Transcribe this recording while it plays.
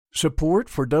Support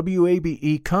for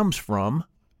WABE comes from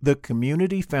the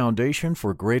Community Foundation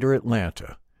for Greater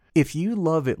Atlanta. If you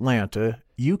love Atlanta,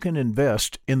 you can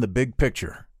invest in the big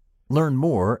picture. Learn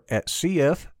more at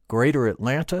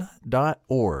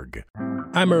cfgreateratlanta.org.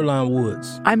 I'm Earlonne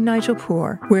Woods. I'm Nigel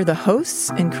Poor. We're the hosts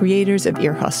and creators of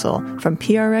Ear Hustle from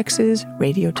PRX's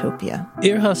Radiotopia.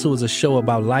 Ear Hustle is a show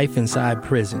about life inside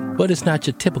prison, but it's not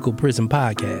your typical prison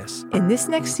podcast. In this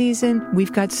next season,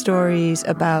 we've got stories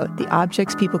about the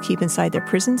objects people keep inside their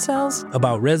prison cells,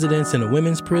 about residents in a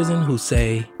women's prison who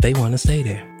say they want to stay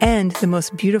there, and the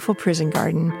most beautiful prison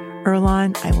garden.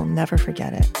 Earlonne, I will never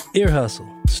forget it. Ear Hustle.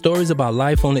 Stories about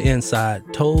life on the inside,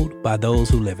 told by those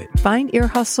who live it. Find Ear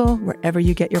Hustle wherever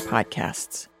you get your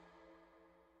podcasts.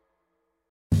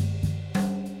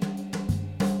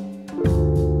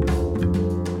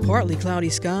 Partly cloudy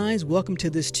skies. Welcome to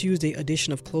this Tuesday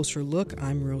edition of Closer Look.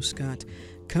 I'm Rose Scott.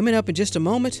 Coming up in just a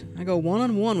moment, I go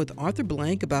one-on-one with Arthur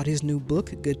Blank about his new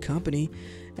book, Good Company,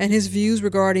 and his views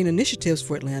regarding initiatives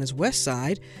for Atlanta's West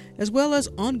Side, as well as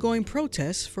ongoing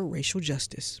protests for racial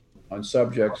justice. On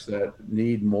subjects that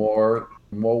need more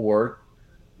work,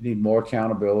 need more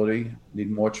accountability, need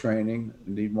more training,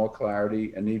 need more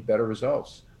clarity, and need better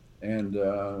results. And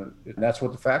that's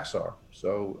what the facts are.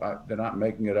 So they're not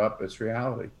making it up, it's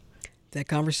reality. That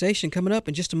conversation coming up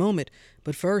in just a moment.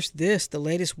 But first, the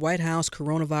latest White House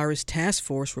Coronavirus Task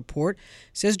Force report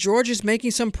says Georgia is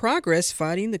making some progress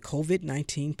fighting the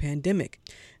COVID-19 pandemic.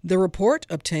 The report,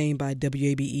 obtained by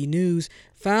WABE News,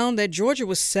 found that Georgia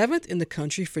was 7th in the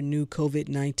country for new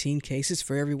COVID-19 cases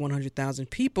for every 100,000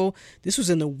 people. This was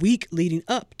in the week leading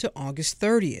up to August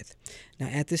 30th. Now,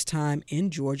 at this time in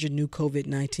Georgia, new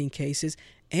COVID-19 cases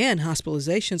and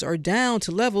hospitalizations are down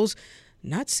to levels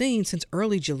not seen since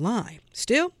early July.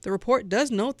 Still, the report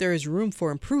does note there is room for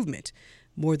improvement.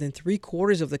 More than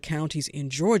 3/4 of the counties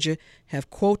in Georgia have,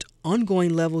 quote,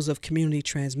 ongoing levels of community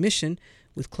transmission,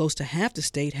 with close to half the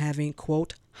state having,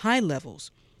 quote, high levels.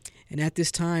 And at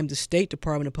this time, the State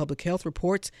Department of Public Health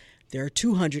reports there are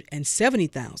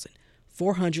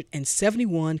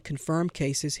 270,471 confirmed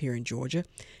cases here in Georgia.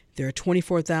 There are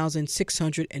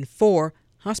 24,604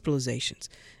 hospitalizations,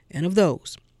 and of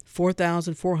those,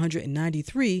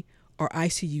 4,493 are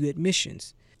ICU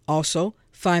admissions. Also,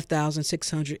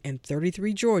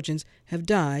 5,633 Georgians have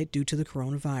died due to the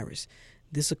coronavirus.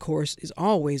 This, of course, is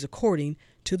always according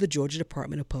to the Georgia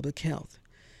Department of Public Health.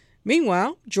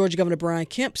 Meanwhile, Georgia Governor Brian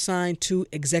Kemp signed 2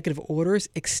 executive orders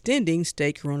extending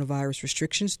state coronavirus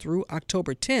restrictions through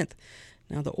October 10th.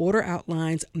 Now, the order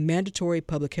outlines mandatory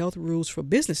public health rules for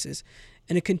businesses,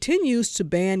 and it continues to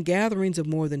ban gatherings of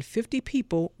more than 50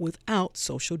 people without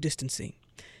social distancing.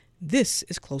 This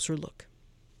is Closer Look.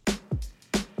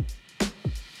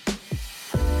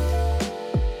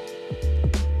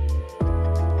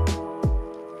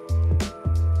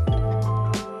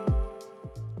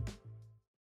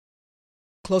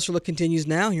 Closer Look continues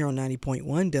now here on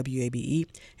 90.1 WABE,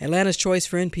 Atlanta's Choice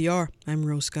for NPR. I'm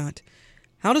Rose Scott.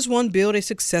 How does one build a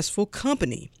successful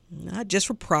company? Not just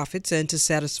for profits and to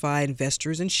satisfy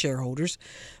investors and shareholders,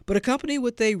 but a company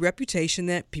with a reputation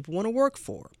that people want to work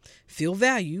for, feel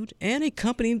valued, and a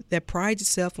company that prides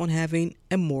itself on having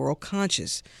a moral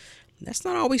conscience. That's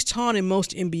not always taught in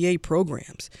most MBA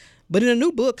programs. But in a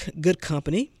new book, Good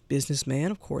Company,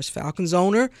 businessman, of course, Falcons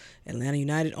owner, Atlanta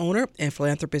United owner, and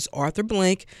philanthropist Arthur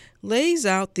Blank lays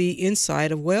out the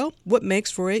insight of, what makes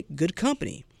for a good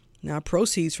company. Now,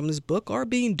 proceeds from this book are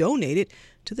being donated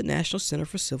to the National Center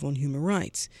for Civil and Human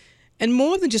Rights. And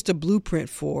more than just a blueprint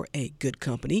for a good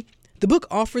company, the book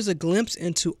offers a glimpse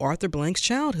into Arthur Blank's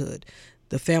childhood,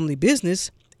 the family business,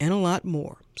 and a lot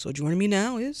more. So joining me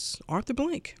now is Arthur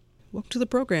Blank. Welcome to the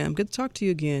program. Good to talk to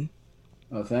you again.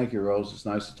 Thank you, Rose. It's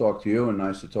nice to talk to you and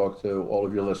nice to talk to all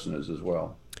of your listeners as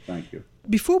well. Thank you.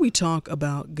 Before we talk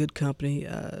about Good Company,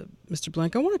 Mr.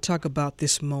 Blank, I want to talk about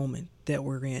this moment that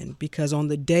we're in, because on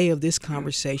the day of this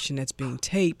conversation that's being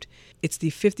taped, it's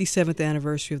the 57th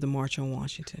anniversary of the March on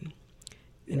Washington.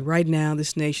 And right now,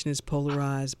 this nation is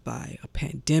polarized by a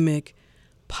pandemic,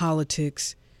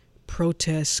 politics,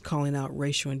 protests calling out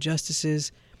racial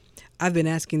injustices. I've been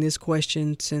asking this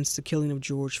question since the killing of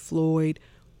George Floyd.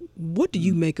 What do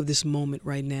you make of this moment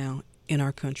right now in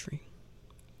our country?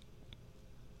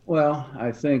 Well,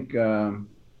 I think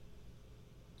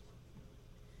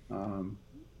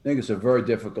it's a very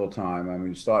difficult time. I mean,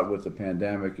 you start with the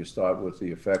pandemic, you start with the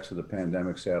effects of the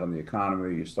pandemic had on the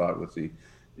economy, you start with the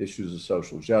issues of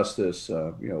social justice,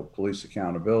 police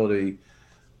accountability.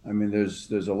 I mean,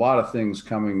 there's a lot of things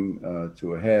coming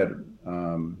to a head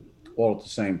all at the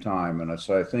same time, and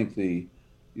so I think the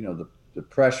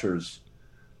pressures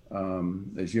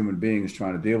as human beings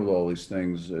trying to deal with all these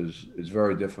things is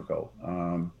very difficult.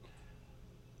 And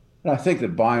I think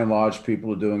that by and large,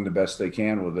 people are doing the best they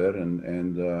can with it.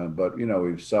 But,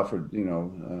 we've suffered,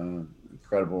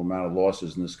 incredible amount of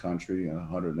losses in this country,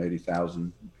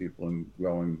 180,000 people and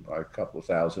growing by a couple of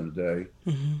thousand a day,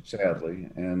 sadly.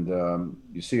 And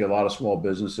you see a lot of small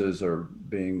businesses are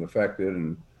being affected,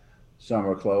 and some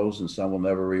are closed and some will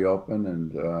never reopen.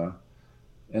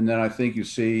 And then I think you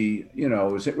see, it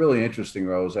was really interesting,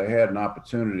 Rose. I had an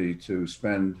opportunity to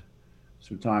spend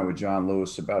some time with John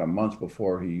Lewis about a month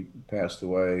before he passed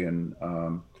away, and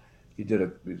he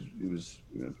was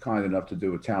kind enough to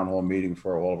do a town hall meeting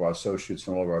for all of our associates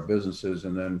and all of our businesses.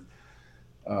 And then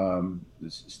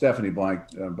Stephanie Blank,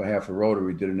 on behalf of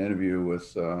Rotary, did an interview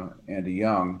with Andy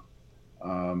Young,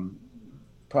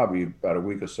 probably about a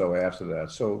week or so after that.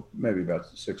 So maybe about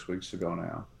 6 weeks ago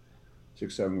now,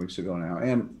 7 weeks ago now.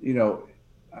 And,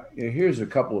 here's a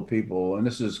couple of people, and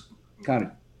this is kind of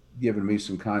giving me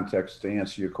some context to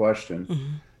answer your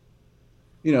question.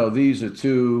 These are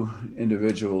two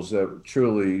individuals that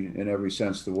truly, in every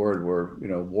sense of the word, were,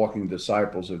 walking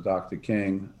disciples of Dr.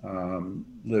 King, have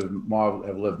lived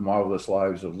marvelous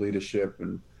lives of leadership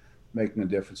and making a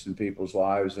difference in people's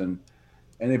lives. And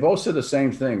they both said the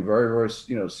same thing, very, very,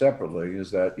 separately, is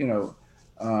that,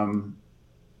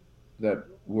 that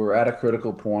we're at a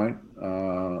critical point,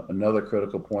 another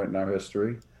critical point in our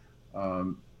history,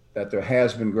 that there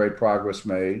has been great progress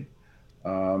made.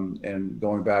 And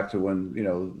going back to when,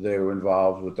 they were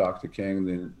involved with Dr. King,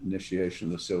 the initiation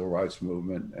of the civil rights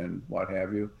movement and what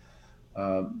have you,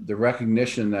 the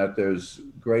recognition that there's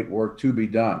great work to be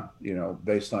done,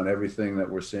 based on everything that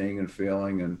we're seeing and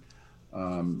feeling and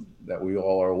that we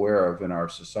all are aware of in our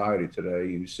society today.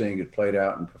 You're seeing it played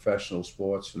out in professional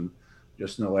sports and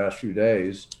just in the last few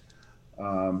days,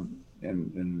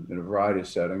 in a variety of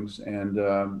settings. And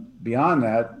beyond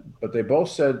that, but they both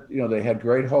said, they had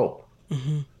great hope. I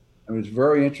mean, it's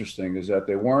very interesting is that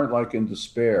they weren't like in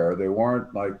despair. They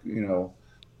weren't like,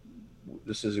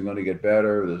 this isn't going to get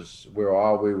better. Where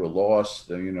are we? We're lost.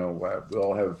 We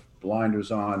all have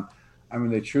blinders on. I mean,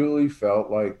 they truly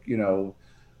felt like,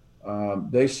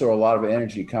 they saw a lot of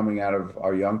energy coming out of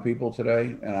our young people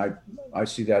today. And I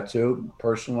see that too,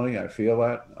 personally. I feel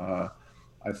that.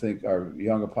 I think our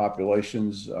younger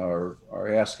populations are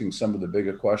asking some of the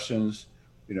bigger questions.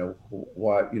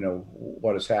 What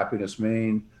does happiness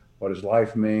mean? What does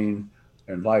life mean?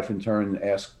 And life in turn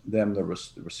asks them the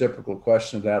reciprocal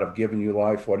question of that, of giving you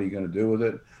life, what are you going to do with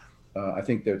it? I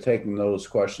think they're taking those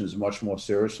questions much more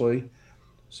seriously.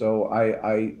 So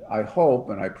I hope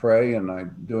and I pray, and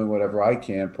I'm doing whatever I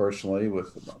can personally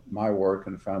with my work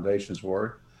and the foundation's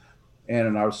work and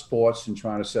in our sports and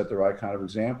trying to set the right kind of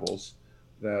examples,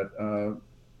 that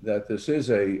this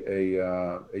is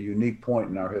a unique point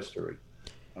in our history.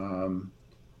 I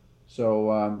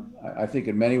think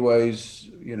in many ways,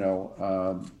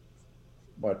 and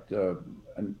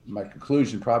my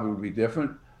conclusion probably would be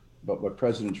different, but what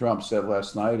President Trump said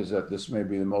last night is that this may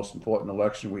be the most important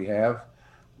election we have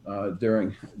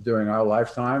during our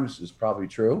lifetimes is probably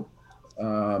true.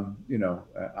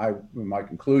 My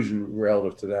conclusion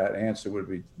relative to that answer would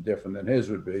be different than his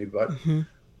would be, but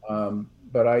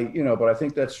I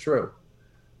think that's true.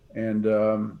 And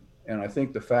I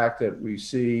think the fact that we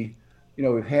see,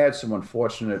 we've had some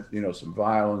unfortunate, some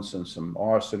violence and some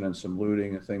arson and some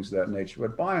looting and things of that nature.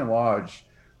 But by and large,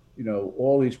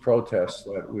 all these protests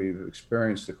that we've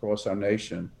experienced across our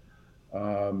nation,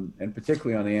 and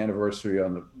particularly on the anniversary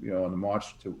on the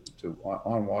march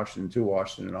on Washington, to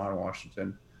Washington and on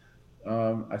Washington,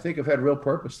 I think have had real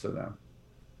purpose to them.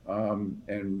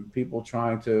 And people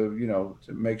trying to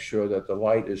make sure that the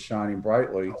light is shining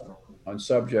brightly on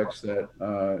subjects that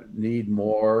need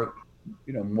more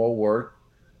work,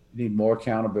 need more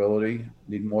accountability,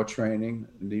 need more training,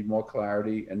 need more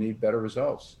clarity, and need better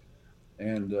results.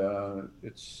 And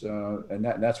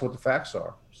that's what the facts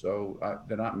are. So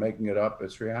they're not making it up.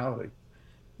 It's reality.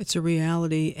 It's a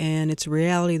reality, and it's a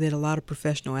reality that a lot of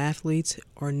professional athletes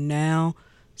are now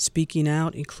speaking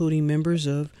out, including members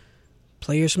of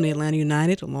players from the Atlanta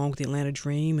United, along with the Atlanta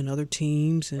Dream and other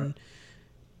teams. And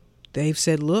they've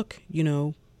said, look,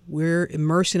 we're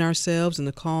immersing ourselves in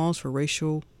the cause for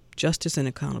racial justice and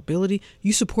accountability.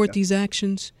 You support these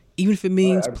actions, even if it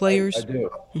means players? I do.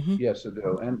 Mm-hmm. Yes, I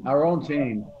do. And our own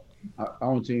team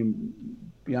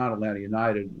beyond Atlanta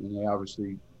United, and they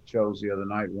obviously chose the other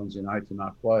night, Wednesday night, to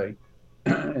not play.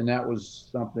 And that was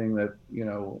something that,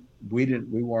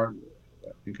 we weren't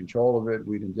in control of it.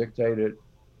 We didn't dictate it.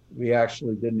 We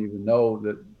actually didn't even know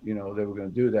that, they were going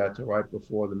to do that till right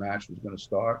before the match was going to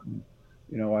start. And,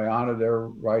 I honor their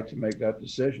right to make that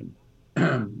decision.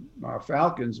 our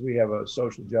Falcons, we have a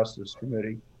social justice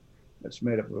committee that's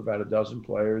made up of about a dozen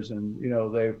players. And,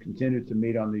 they've continued to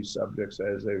meet on these subjects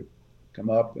as they've come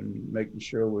up, and making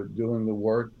sure we're doing the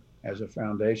work as a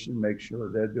foundation, make sure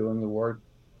they're doing the work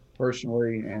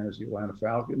personally and as the Atlanta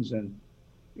Falcons. And,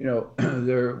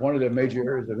 they're one of their major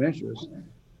areas of interest,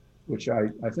 which I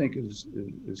think is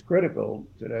critical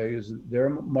today, is they're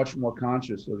much more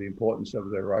conscious of the importance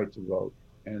of their right to vote,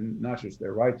 and not just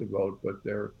their right to vote, but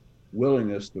their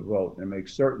willingness to vote, and make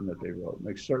certain that they vote,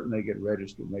 make certain they get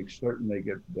registered, make certain they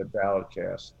get their ballot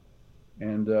cast.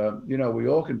 And, we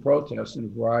all can protest in a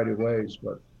variety of ways,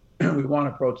 but we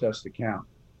want to protest to count,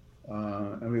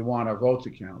 and we want our vote to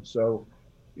count. So,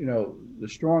 the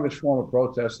strongest form of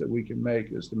protest that we can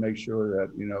make is to make sure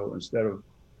that, instead of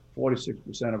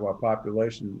 46% of our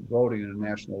population voting in a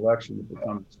national election, it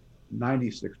becomes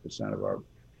 96% of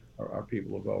our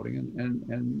people are voting.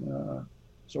 And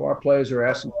so our players are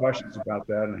asking questions about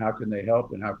that, and how can they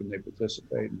help, and how can they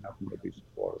participate, and how can they be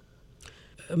supportive.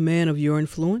 A man of your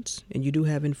influence, and you do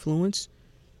have influence,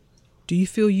 do you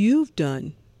feel you've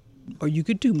done, or you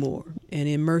could do more, and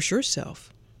immerse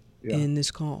yourself in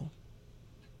this call?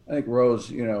 I think, Rose,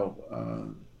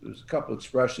 there's a couple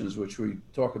expressions which we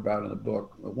talk about in the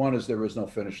book. One is there is no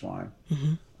finish line,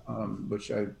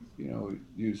 which I,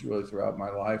 use really throughout my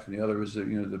life. And the other is,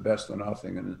 the best or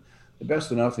nothing. And the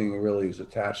best or nothing really is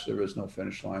attached. There is no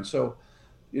finish line. So,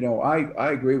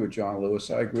 I agree with John Lewis.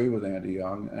 I agree with Andy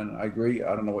Young. And I agree,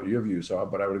 I don't know what your views are,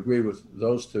 but I would agree with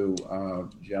those two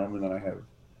gentlemen that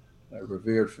I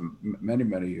revered for many,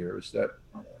 many years, that,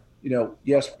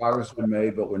 yes, progress has been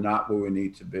made, but we're not where we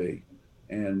need to be.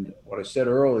 And what I said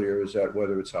earlier is that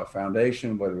whether it's our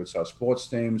foundation, whether it's our sports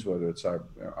teams, whether it's our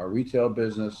retail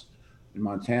business in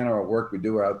Montana, our work we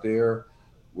do out there,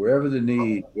 wherever the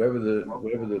need, wherever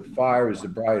the fire is the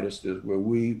brightest, is where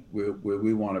we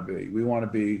want to be. We want to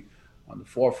be on the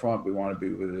forefront. We want to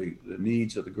be where the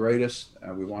needs are the greatest.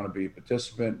 We want to be a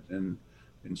participant in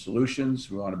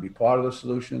solutions. We want to be part of the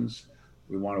solutions.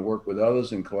 We want to work with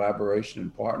others in collaboration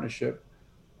and partnership.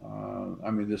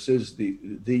 This is the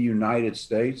United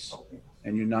States,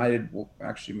 and United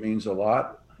actually means a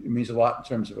lot. It means a lot in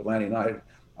terms of Atlanta United,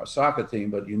 our soccer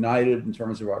team, but United in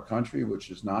terms of our country,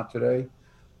 which is not today.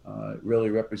 It really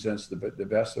represents the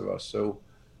best of us. So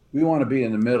we want to be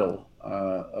in the middle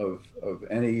of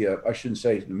any, I shouldn't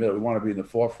say in the middle, we want to be in the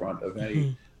forefront of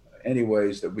any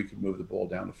ways that we can move the ball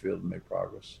down the field and make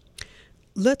progress.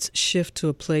 Let's shift to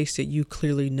a place that you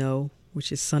clearly know,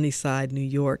 which is Sunnyside, New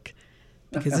York,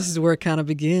 because this is where it kind of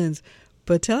begins.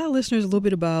 But tell our listeners a little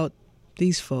bit about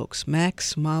these folks,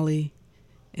 Max, Molly,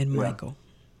 and Michael.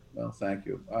 Well, thank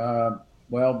you.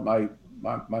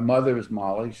 My mother is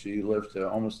Molly. She lived to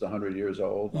almost 100 years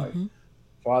old. My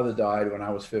father died when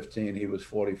I was 15. He was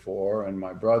 44. And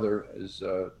my brother is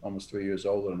almost 3 years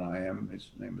older than I am. His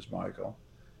name is Michael.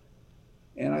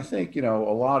 And I think, a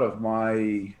lot of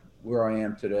where I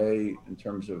am today in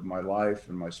terms of my life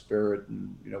and my spirit,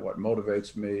 and, what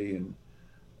motivates me, and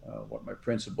what my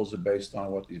principles are based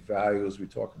on, what these values we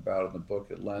talk about in the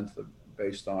book at length are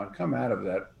based on, come out of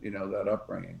that, that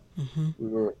upbringing.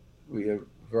 We have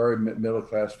a very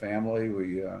middle-class family.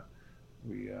 We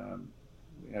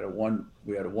had a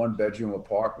one-bedroom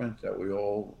apartment that we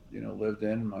all, lived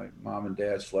in. My mom and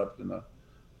dad slept in the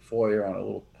foyer on a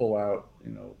little pull-out,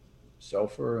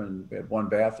 sofa, and we had one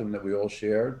bathroom that we all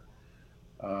shared.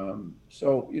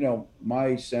 So,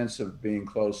 my sense of being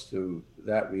close to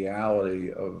that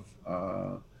reality of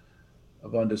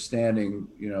understanding,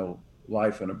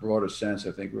 life in a broader sense,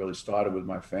 I think really started with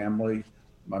my family.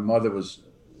 My mother was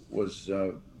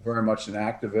very much an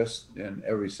activist in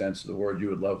every sense of the word. You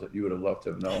would have loved to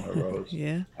have known her, Rose.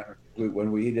 Yeah.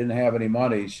 When we didn't have any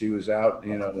money, she was out,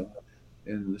 in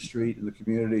the street, in the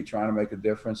community, trying to make a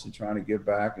difference and trying to give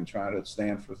back and trying to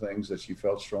stand for things that she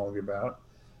felt strongly about.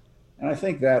 And I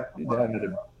think that had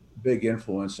a big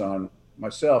influence on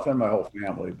myself and my whole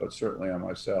family, but certainly on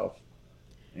myself.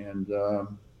 And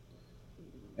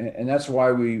that's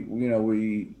why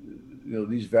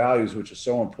these values, which are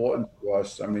so important to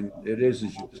us. It is,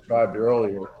 as you described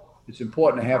earlier, it's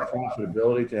important to have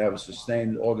profitability, to have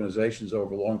sustained organizations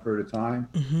over a long period of time,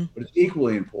 but it's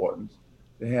equally important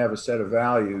to have a set of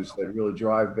values that really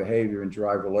drive behavior and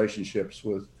drive relationships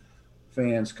with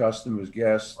fans, customers,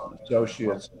 guests,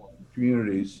 associates,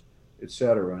 communities, et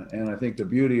cetera. And I think the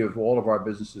beauty of all of our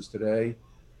businesses today,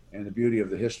 and the beauty of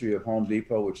the history of Home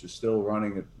Depot, which is still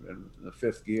running in the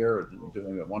fifth gear and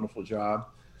doing a wonderful job,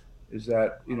 is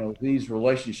that, these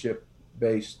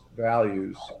relationship-based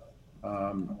values,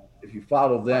 if you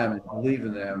follow them and believe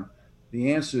in them,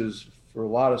 the answers for a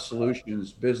lot of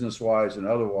solutions, business-wise and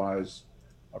otherwise,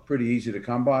 are pretty easy to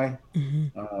come by.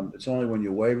 It's only when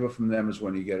you waver from them is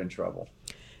when you get in trouble.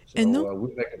 And So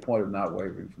we make a point of not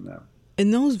wavering from them.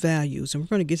 And those values, and we're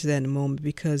going to get to that in a moment,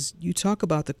 because you talk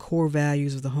about the core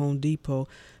values of the Home Depot,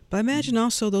 but I imagine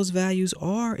also those values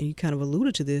are, and you kind of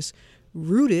alluded to this,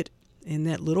 rooted in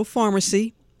that little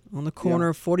pharmacy on the corner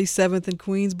of 47th and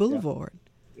Queens Boulevard.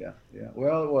 Yeah.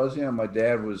 Well, it was, my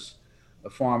dad was a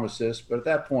pharmacist, but at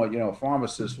that point, a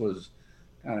pharmacist was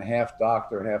kind of half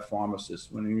doctor, half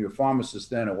pharmacist. When you're a pharmacist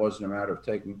then, it wasn't a matter of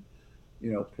taking,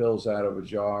 pills out of a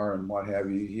jar and what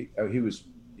have you.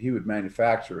 He would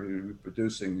manufacture, he would be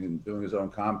producing and doing his own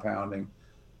compounding,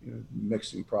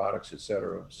 mixing products,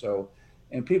 etc. So,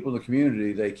 and people in the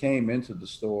community, they came into the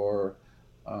store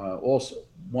also,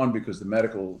 one, because the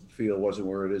medical field wasn't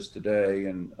where it is today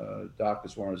and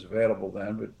doctors weren't as available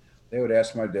then, but they would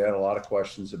ask my dad a lot of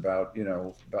questions about,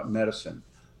 about medicine,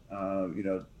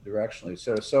 directionally,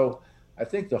 etc. So I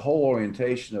think the whole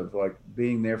orientation of like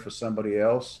being there for somebody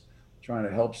else, trying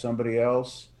to help somebody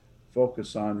else,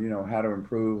 focus on, how to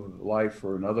improve life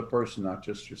for another person, not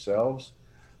just yourselves.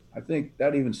 I think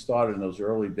that even started in those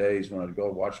early days when I'd go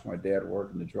watch my dad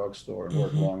work in the drugstore and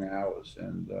work long hours.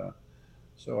 And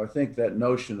so I think that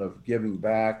notion of giving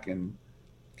back and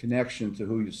connection to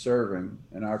who you're serving,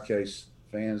 in our case,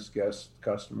 fans, guests,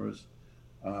 customers,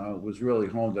 was really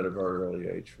honed at a very early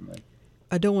age for me.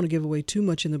 I don't want to give away too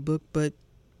much in the book, but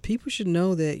people should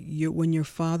know that when your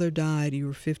father died, you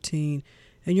were 15,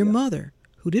 and your mother,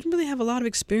 who didn't really have a lot of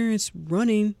experience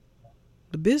running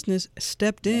the business,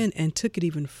 stepped in and took it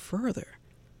even further.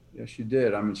 Yeah, she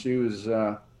did. I mean, she was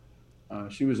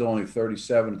only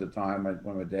 37 at the time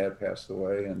when my dad passed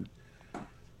away. And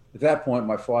at that point,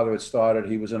 my father had started,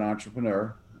 he was an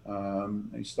entrepreneur.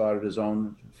 He started his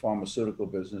own pharmaceutical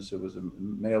business. It was a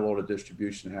mail order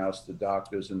distribution house to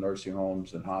doctors and nursing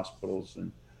homes and hospitals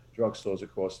and drugstores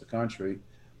across the country.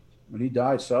 When he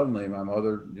died suddenly, my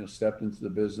mother stepped into the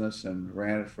business and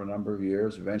ran it for a number of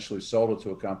years, eventually sold it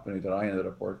to a company that I ended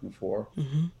up working for.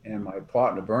 And my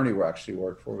partner, Bernie, actually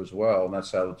worked for as well. And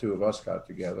that's how the two of us got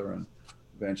together and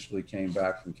eventually came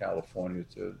back from California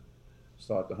to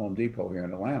start the Home Depot here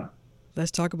in Atlanta.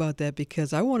 Let's talk about that,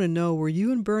 because I want to know, were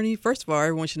you and Bernie, first of all,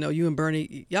 everyone should know you and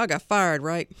Bernie, y'all got fired,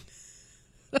 right?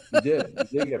 We did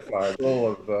get fired.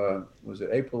 Was it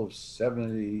April of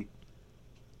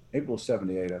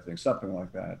 78, I think, something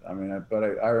like that. I mean, I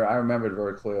remember it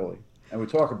very clearly. And we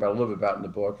talk about a little bit about in the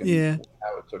book and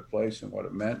how it took place and what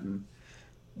it meant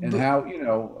and how,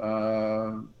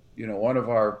 one of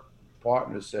our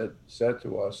partners said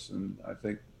to us, and I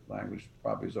think language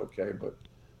probably is okay, but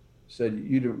said,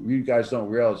 you guys don't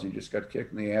realize you just got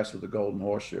kicked in the ass with the golden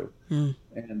horseshoe.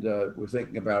 And we're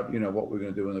thinking about, what we're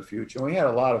going to do in the future. And we had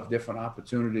a lot of different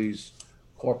opportunities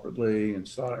corporately and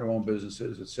starting our own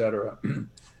businesses, et cetera. And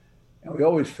we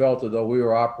always felt that though we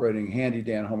were operating Handy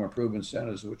Dan Home Improvement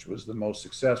Centers, which was the most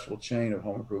successful chain of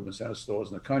home improvement center stores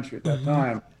in the country at that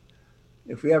time,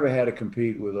 if we ever had to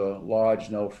compete with a large,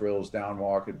 no-frills,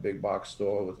 down-market, big-box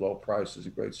store with low prices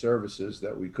and great services,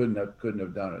 that we couldn't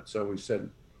have done it. So we said,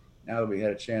 now that we had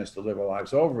a chance to live our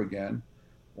lives over again,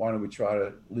 why don't we try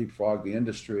to leapfrog the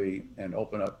industry and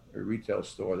open up a retail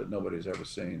store that nobody's ever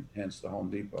seen, hence the Home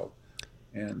Depot.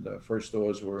 And first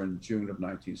stores were in June of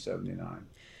 1979.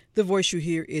 The voice you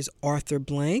hear is Arthur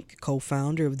Blank,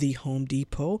 co-founder of the Home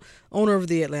Depot, owner of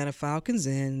the Atlanta Falcons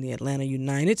and the Atlanta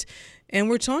United. And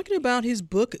we're talking about his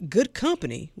book, Good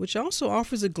Company, which also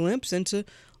offers a glimpse into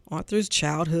Arthur's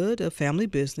childhood, a family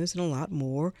business, and a lot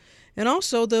more. And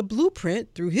also the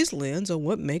blueprint through his lens on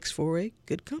what makes for a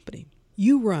good company.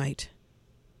 You write,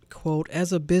 quote,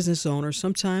 as a business owner,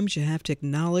 sometimes you have to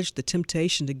acknowledge the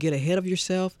temptation to get ahead of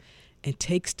yourself and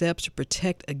take steps to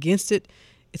protect against it.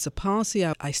 It's a policy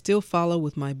I still follow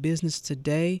with my business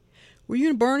today. Were you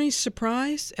and Bernie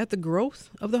surprised at the growth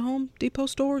of the Home Depot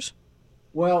stores?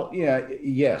 Well,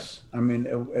 yes. I mean,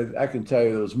 I can tell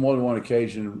you there was more than one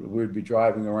occasion we'd be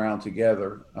driving around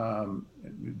together,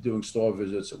 doing store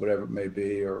visits or whatever it may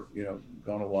be, or,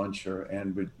 going to lunch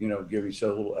and we'd, give each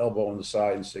other a little elbow on the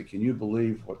side and say, can you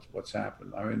believe what's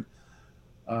happened? I mean,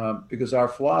 because our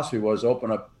philosophy was open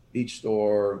up each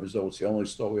store as though it's the only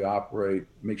store we operate,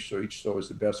 make sure each store is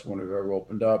the best one we've ever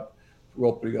opened up. If we're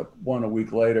opening up one a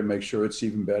week later, make sure it's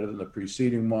even better than the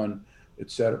preceding one,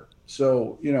 et cetera.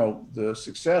 So, the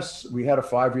success, we had a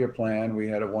 5-year plan, we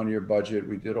had a 1-year budget,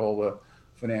 we did all the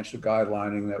financial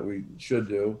guidelining that we should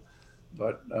do.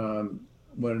 But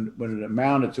when it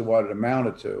amounted to what it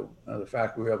amounted to, the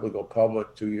fact we were able to go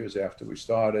public 2 years after we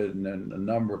started, and then a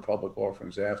number of public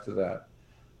offerings after that,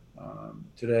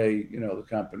 today, the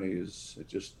company is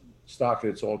just stock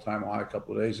at its all-time high a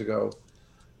couple of days ago.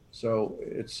 So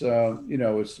it's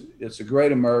it's a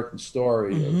great American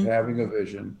story of having a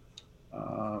vision,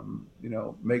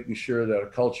 making sure that a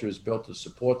culture is built to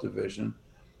support the vision,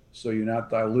 so you're not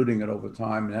diluting it over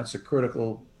time. And that's a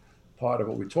critical part of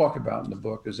what we talk about in the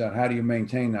book, is that how do you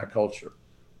maintain that culture,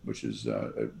 which is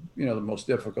the most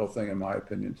difficult thing in my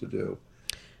opinion to do.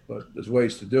 But there's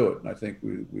ways to do it, and I think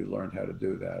we learned how to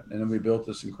do that. And then we built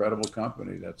this incredible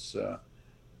company that's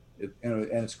and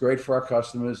it's great for our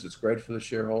customers, it's great for the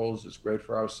shareholders, it's great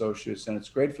for our associates, and it's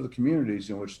great for the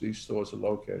communities in which these stores are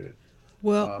located.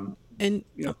 Well, and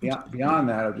beyond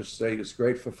that, I'll just say it's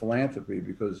great for philanthropy,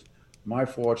 because my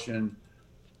fortune,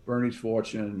 Bernie's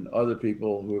fortune, other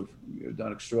people who have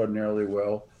done extraordinarily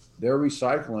well, they're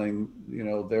recycling,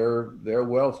 their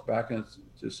wealth back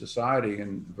into society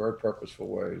in very purposeful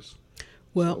ways.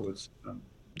 Well, so it's,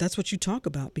 that's what you talk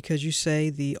about, because you say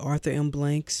the Arthur M.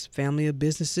 Blanks family of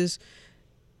businesses,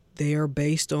 they are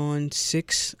based on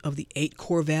 6 of the 8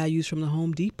 core values from the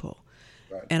Home Depot.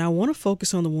 right. And I want to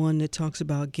focus on the one that talks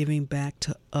about giving back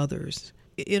to others.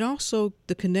 It also,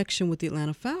 the connection with the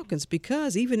Atlanta Falcons,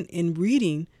 because even in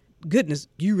reading, goodness,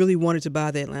 you really wanted to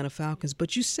buy the Atlanta Falcons,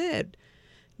 but you said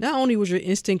not only was your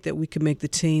instinct that we could make the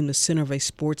team the center of a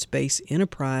sports-based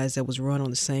enterprise that was run on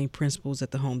the same principles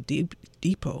that the Home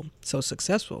Depot, so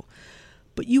successful,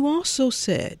 but you also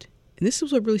said, and this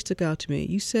is what really stuck out to me,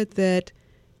 you said that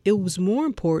it was more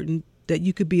important that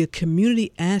you could be a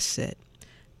community asset,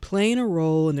 playing a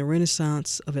role in the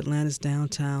renaissance of Atlanta's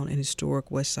downtown and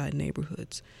historic West Side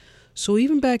neighborhoods. So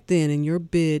even back then, in your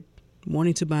bid,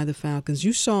 wanting to buy the Falcons,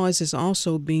 you saw us as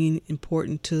also being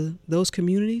important to those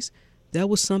communities. That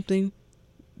was something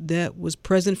that was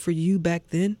present for you back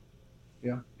then?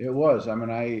 Yeah, it was. I mean,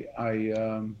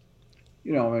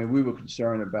 we were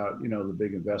concerned about, the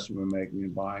big investment we're making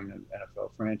in buying an NFL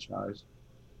franchise.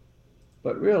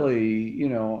 But really,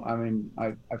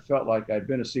 I felt like I'd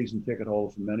been a season ticket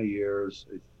holder for many years.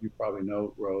 You probably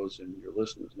know, Rose, and your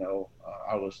listeners know,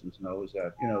 our listeners know, is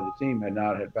that, the team had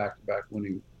not had back-to-back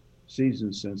winning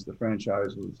seasons since the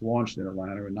franchise was launched in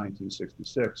Atlanta in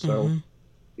 1966. So,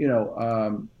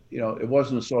 it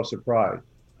wasn't a source of pride.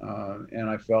 And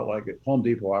I felt like Home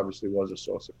Depot obviously was a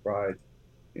source of pride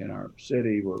in our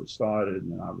city where it started,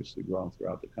 and then obviously grown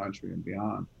throughout the country and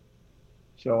beyond.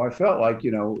 So I felt like,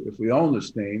 if we own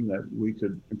this team, that we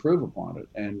could improve upon it.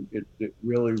 And it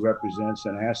really represents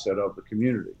an asset of the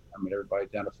community. I mean, everybody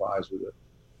identifies with a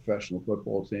professional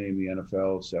football team, the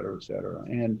NFL, et cetera, et cetera.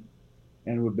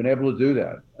 And we've been able to do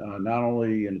that, not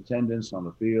only in attendance on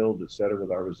the field, et cetera, with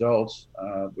our results,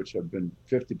 which have been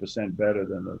 50% better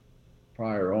than the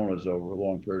prior owners over a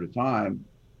long period of time,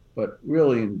 but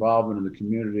really involvement in the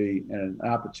community and an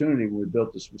opportunity when we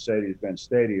built this Mercedes-Benz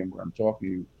Stadium, where I'm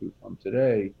talking to you from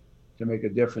today, to make a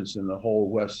difference in the whole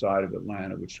west side of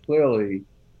Atlanta, which clearly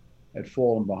had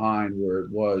fallen behind where it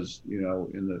was,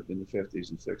 in the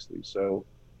 50s and 60s. So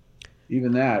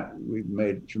even that, we've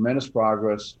made tremendous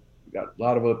progress. We got a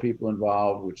lot of other people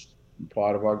involved, which is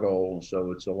part of our goal.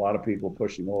 So it's a lot of people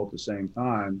pushing all at the same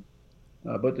time.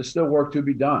 But there's still work to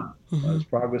be done. There's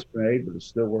progress made, but there's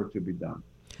still work to be done.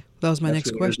 That was my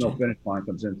next question. No finish line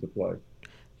comes into play.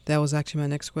 That was actually my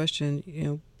next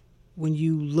question. When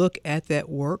you look at that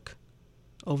work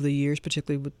over the years,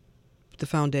 particularly with the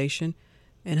foundation,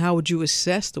 and how would you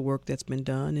assess the work that's been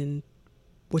done and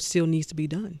what still needs to be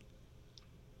done?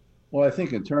 Well, I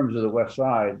think in terms of the West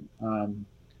Side,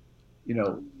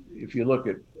 if you look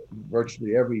at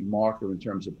virtually every marker in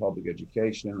terms of public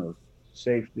education or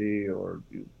safety or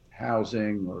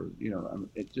housing or,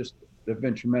 it just, there have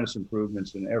been tremendous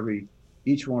improvements in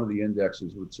each one of the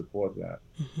indexes would support that.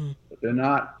 But they're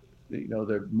not,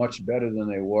 they're much better than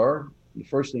they were. The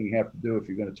first thing you have to do if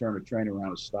you're going to turn a train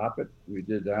around is stop it. We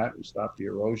did that. We stopped the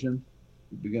erosion.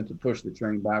 We begin to push the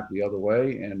train back the other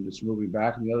way, and it's moving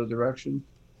back in the other direction.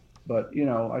 But,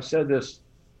 I said this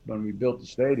when we built the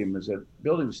stadium, is that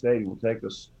building the stadium will take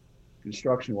us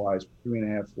construction-wise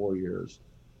 3.5, 4 years.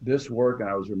 This work, and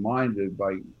I was reminded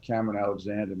by Cameron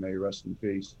Alexander, may he rest in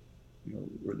peace,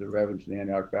 the Reverend from the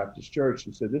Antioch Baptist Church,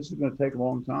 and said, this is going to take a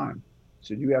long time. He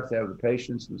said, you have to have the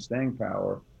patience and the staying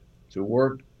power to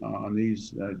work on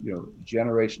these,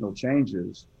 generational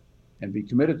changes and be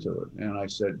committed to it. And I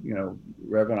said,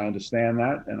 Reverend, I understand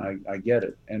that, and I get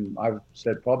it. And I've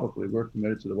said publicly, we're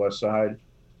committed to the West Side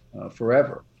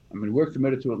forever. I mean, we're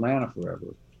committed to Atlanta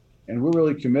forever. And we're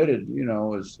really committed,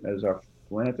 as our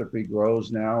philanthropy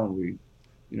grows now and we,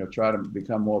 try to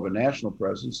become more of a national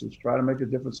presence, is try to make a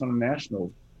difference on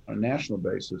a national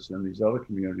basis in these other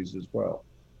communities as well.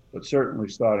 But certainly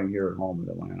starting here at home in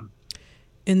Atlanta.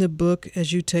 In the book,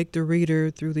 as you take the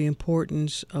reader through the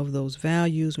importance of those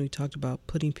values, we talked about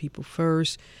putting people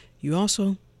first, you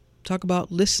also talk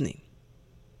about listening.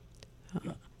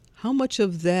 How much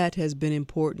of that has been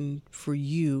important for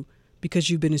you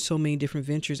because you've been in so many different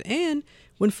ventures? And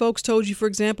when folks told you, for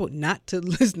example, not to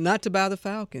listen, not to buy the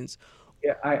Falcons.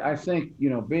 Yeah, I think,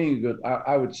 being good,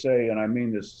 I would say, and I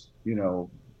mean this,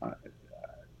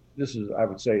 this is, I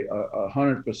would say,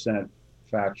 100%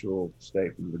 factual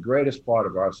statement. The greatest part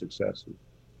of our successes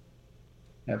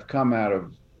have come out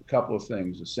of a couple of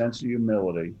things: a sense of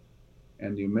humility,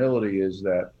 and the humility is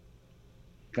that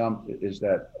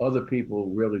other people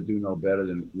really do know better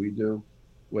than we do,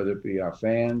 whether it be our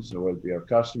fans or whether it be our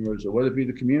customers or whether it be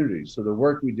the community. So the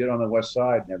work we did on the West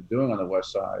Side and are doing on the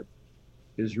West Side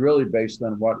is really based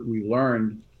on what we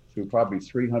learned through probably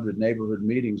 300 neighborhood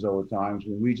meetings over times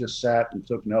when we just sat and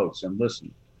took notes and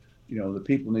listened. The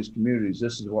people in these communities,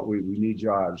 this is what we need: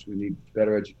 jobs, we need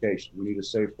better education, we need a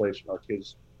safe place for our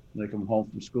kids when they come home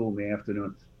from school in the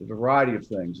afternoon, the variety of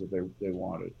things that they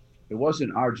wanted. It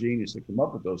wasn't our genius that came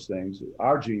up with those things.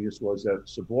 Our genius was that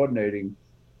subordinating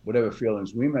whatever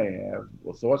feelings we may have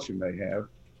or thoughts we may have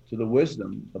to the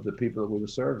wisdom of the people that we were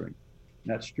serving.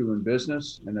 And that's true in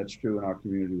business, and that's true in our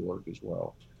community work as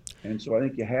well. And so I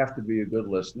think you have to be a good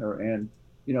listener, and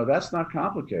that's not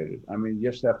complicated. I mean, you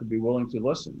just have to be willing to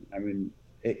listen. I mean,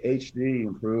 HD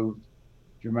improved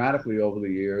dramatically over the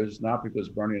years, not because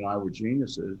Bernie and I were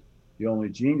geniuses. The only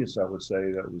genius I would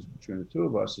say that was between the two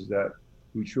of us is that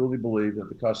we truly believed that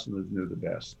the customers knew the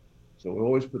best. So we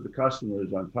always put the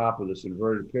customers on top of this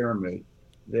inverted pyramid.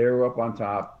 They were up on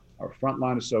top. Our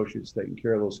frontline associates taking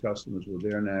care of those customers were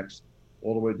there next,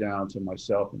 all the way down to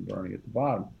myself and Bernie at the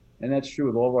bottom. And that's true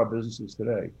with all of our businesses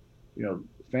today.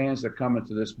 Fans that come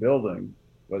into this building,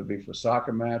 whether it be for a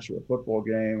soccer match or a football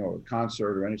game or a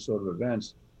concert or any sort of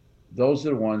events, those are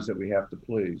the ones that we have to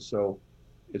please. So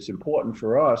it's important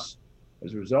for us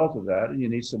as a result of that, and you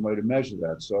need some way to measure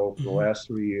that. So for the last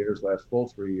full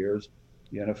 3 years,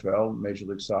 the NFL, Major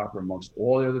League Soccer, amongst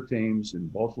all the other teams in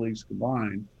both leagues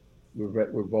combined,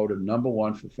 we're voted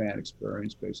 #1 for fan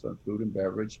experience based on food and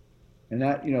beverage. And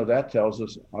that tells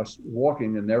us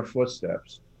walking in their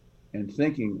footsteps and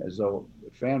thinking as though the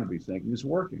fan would be thinking is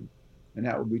working. And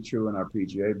that would be true in our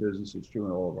PGA business. It's true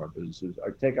in all of our businesses. I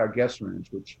take our guest ranch,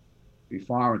 which be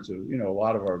foreign to, a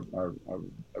lot of our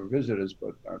visitors,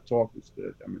 but our talkers,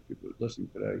 people listening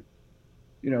today,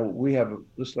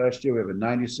 this last year, we have a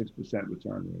 96%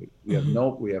 return rate. We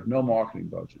have no marketing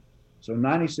budget. So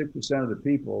 96% of the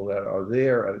people that are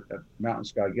there at Mountain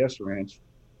Sky Guest Ranch,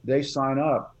 they sign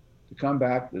up to come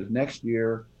back the next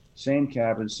year, same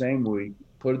cabin, same week,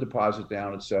 put a deposit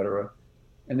down, et cetera.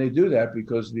 And they do that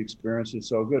because the experience is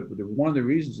so good. But one of the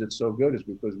reasons it's so good is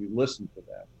because we listen to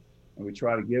them. And we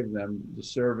try to give them the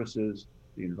services,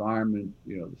 the environment,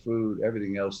 the food,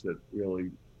 everything else that really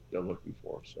they're looking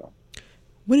for. So,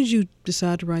 when did you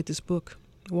decide to write this book?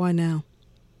 Why now?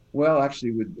 Well,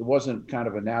 actually, it wasn't kind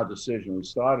of a now decision. We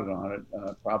started on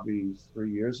it probably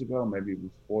 3 years ago, maybe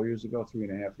even 4 years ago,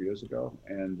 3.5 years ago.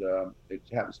 And it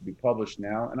happens to be published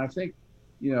now. And I think,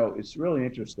 it's really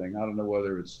interesting. I don't know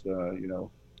whether it's,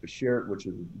 Bashir, which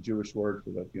is a Jewish word for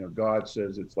that, God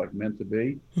says it's like meant to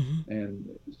be. Mm-hmm. And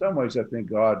in some ways, I think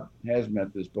God has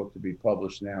meant this book to be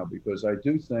published now, because I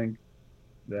do think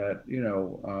that,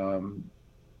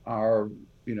 our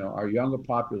younger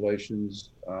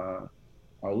populations are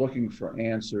looking for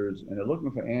answers, and they're looking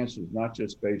for answers not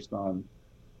just based on,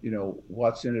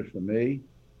 what's in it for me,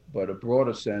 but a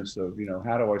broader sense of,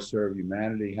 how do I serve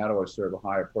humanity? How do I serve a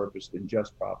higher purpose than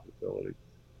just profitability?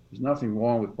 There's nothing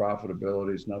wrong with profitability.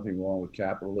 There's nothing wrong with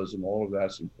capitalism. All of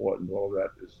that's important. All of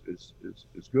that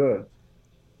is good.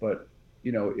 But,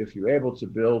 if you're able to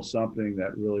build something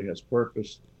that really has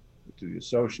purpose to the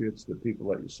associates, the people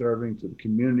that you're serving, to the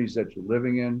communities that you're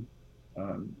living in,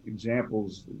 another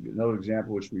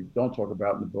example, which we don't talk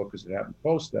about in the book because it happened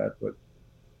post that, but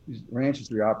these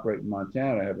ranches we operate in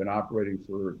Montana have been operating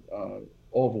for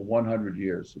over 100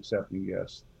 years, accepting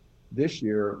guests. This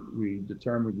year, we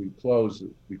determined we closed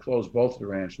both the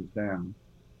ranches down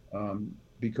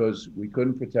because we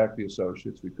couldn't protect the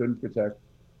associates, we couldn't protect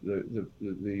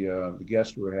the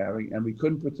guests we were having, and we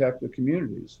couldn't protect the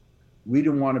communities. We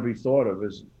didn't want to be thought of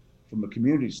as, from a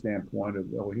community standpoint, of,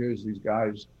 here's these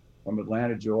guys from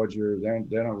Atlanta, Georgia, they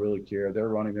don't really care. They're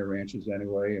running their ranches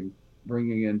anyway and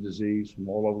bringing in disease from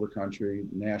all over the country,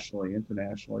 nationally,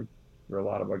 internationally, where a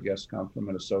lot of our guests come from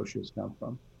and associates come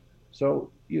from.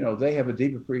 So, they have a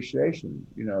deep appreciation,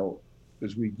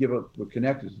 because we're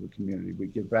connected to the community. We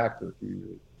give back to the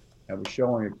community, and we're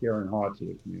showing a caring heart to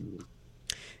the community.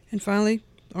 And finally,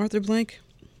 Arthur Blank,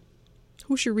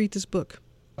 who should read this book?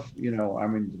 I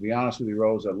mean, to be honest with you,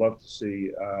 Rose, I'd love to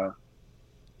see,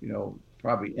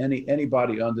 probably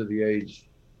anybody under the age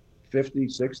 50,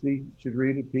 60 should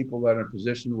read it. People that are in a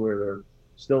position where they're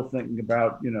still thinking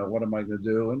about, what am I going to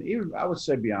do? And even I would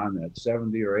say beyond that,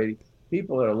 70 or 80,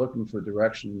 people that are looking for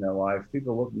direction in their life,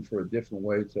 people looking for a different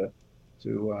way to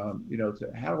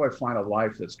how do I find a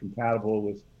life that's compatible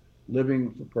with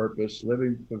living for purpose,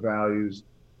 living for values,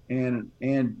 and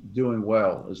doing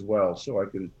well as well, so I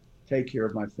could take care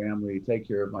of my family, of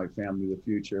the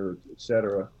future, et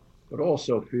cetera, but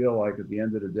also feel like at the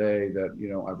end of the day that,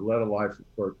 I've led a life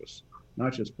of purpose,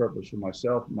 not just purpose for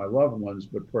myself and my loved ones,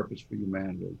 but purpose for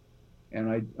humanity.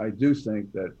 And I do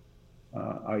think that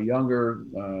our younger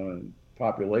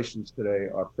populations today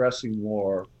are pressing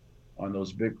more on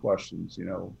those big questions,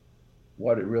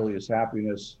 what it really is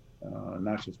happiness,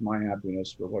 not just my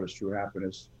happiness, but what does true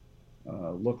happiness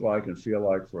look like and feel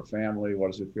like for a family?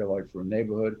 What does it feel like for a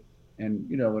neighborhood?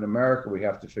 And, in America, we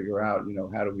have to figure out,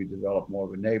 how do we develop more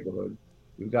of a neighborhood?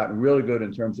 We've gotten really good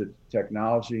in terms of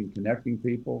technology and connecting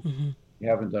people. Mm-hmm. We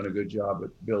haven't done a good job at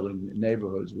building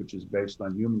neighborhoods, which is based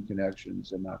on human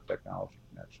connections and not technology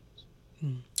connections.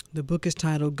 The book is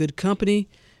titled Good Company.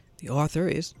 The author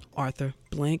is Arthur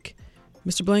Blank.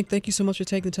 Mr. Blank, thank you so much for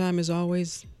taking the time as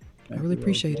always. I really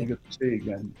appreciate it. Good to see you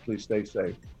again. Please stay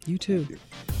safe. You too. Thank you.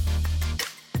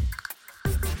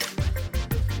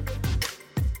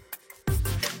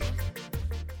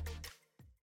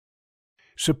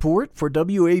 Support for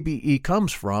WABE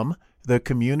comes from the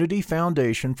Community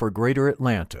Foundation for Greater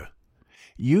Atlanta.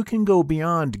 You can go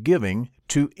beyond giving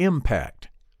to impact.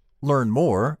 Learn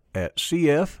more at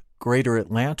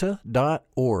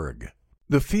cfgreateratlanta.org.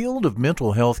 The field of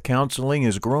mental health counseling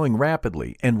is growing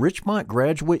rapidly, and Richmont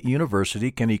Graduate University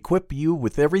can equip you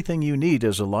with everything you need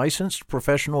as a licensed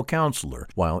professional counselor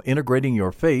while integrating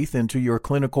your faith into your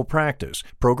clinical practice.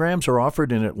 Programs are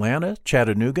offered in Atlanta,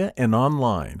 Chattanooga, and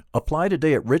online. Apply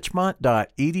today at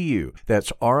richmont.edu.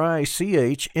 That's richmont.edu.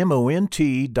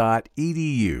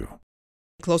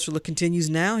 Closer Look continues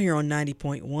now here on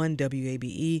 90.1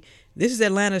 WABE. This is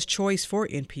Atlanta's Choice for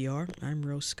NPR. I'm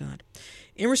Rose Scott.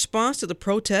 In response to the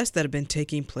protests that have been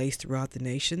taking place throughout the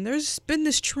nation, there's been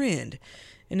this trend,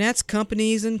 and that's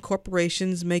companies and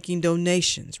corporations making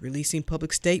donations, releasing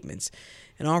public statements,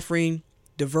 and offering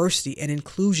diversity and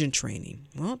inclusion training.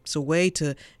 Well, it's a way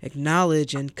to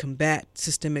acknowledge and combat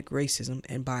systemic racism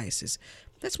and biases.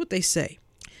 That's what they say.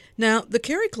 Now, the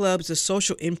Carey Club is a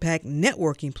social impact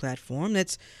networking platform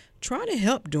that's trying to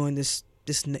help during this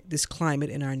climate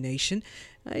in our nation.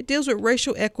 It deals with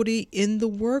racial equity in the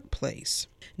workplace.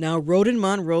 Now, Roden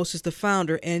Monrose is the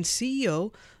founder and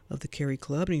CEO of the Carey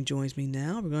Club, and he joins me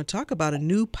now. We're going to talk about a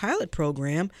new pilot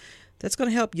program that's going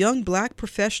to help young Black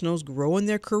professionals grow in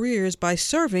their careers by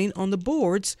serving on the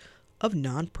boards of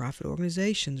nonprofit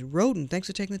organizations. Roden, thanks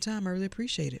for taking the time. I really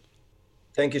appreciate it.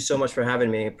 Thank you so much for having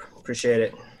me. Appreciate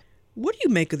it. What do you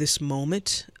make of this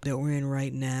moment that we're in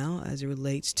right now as it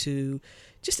relates to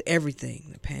just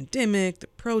everything, the pandemic, the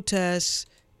protests,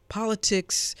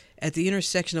 politics? At the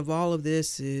intersection of all of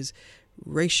this is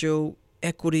racial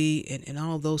equity and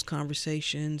all of those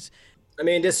conversations. I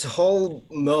mean, this whole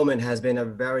moment has been a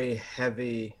very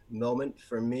heavy moment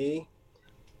for me.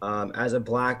 As a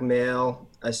Black male,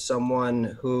 as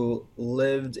someone who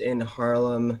lived in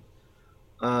Harlem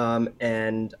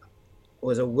and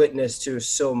was a witness to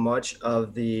so much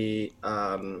of the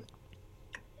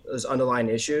those underlying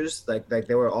issues, like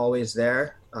they were always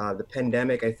there. The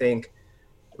pandemic, I think,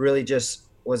 really just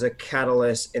was a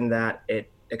catalyst in that it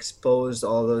exposed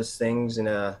all those things in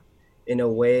a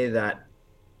way that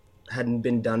hadn't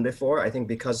been done before. I think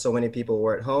because so many people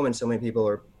were at home and so many people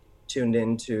were tuned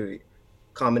into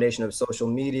a combination of social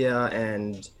media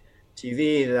and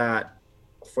TV, that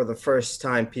for the first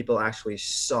time people actually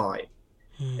saw it.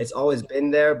 It's always been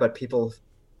there, but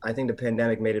I think the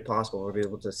pandemic made it possible for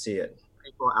people to see it.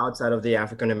 People outside of the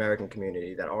African American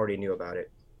community that already knew about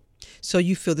it. So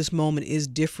you feel this moment is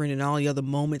different than all the other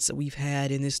moments that we've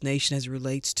had in this nation as it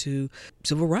relates to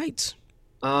civil rights?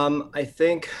 I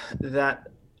think that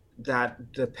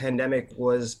the pandemic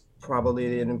was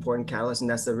probably an important catalyst, and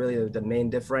that's really the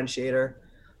main differentiator.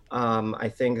 I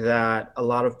think that a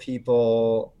lot of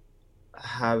people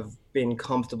have been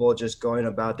comfortable just going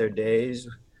about their days,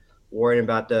 worrying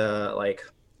about the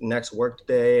next work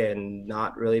day and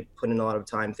not really putting a lot of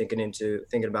time thinking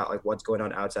about what's going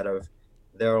on outside of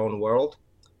their own world.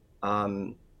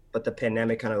 But the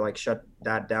pandemic kind of shut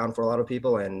that down for a lot of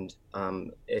people, and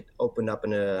it opened up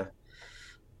the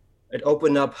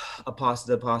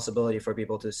possibility for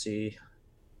people to see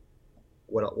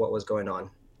what was going on.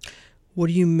 What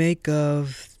do you make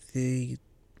of the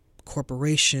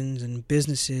corporations and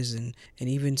businesses and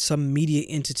even some media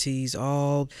entities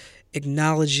all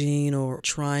acknowledging or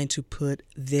trying to put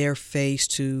their face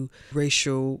to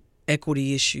racial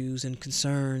equity issues and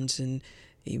concerns, and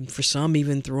even for some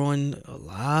even throwing a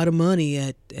lot of money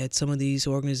at some of these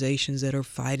organizations that are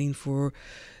fighting for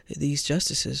these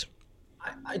justices.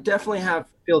 I definitely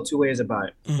feel two ways about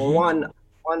it. Mm-hmm. For one,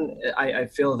 I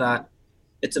feel that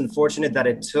it's unfortunate that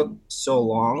it took so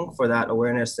long for that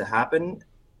awareness to happen.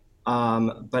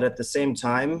 But at the same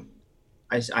time,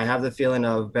 I have the feeling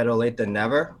of better late than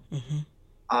never.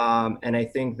 Mm-hmm. And I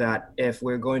think that if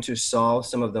we're going to solve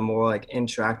some of the more like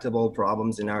intractable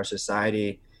problems in our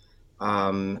society,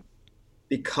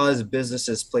 because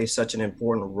businesses play such an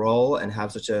important role and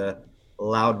have such a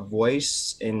loud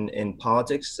voice in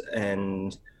politics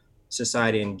and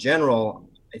society in general,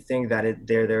 I think that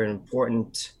they're an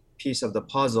important piece of the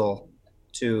puzzle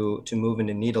to moving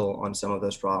the needle on some of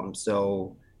those problems.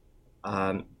 So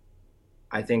I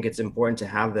think it's important to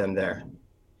have them there.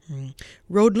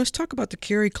 Roden, let's talk about the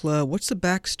Carey Club. What's the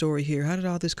backstory here? How did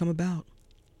all this come about?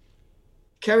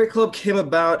 Carey Club came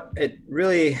about, it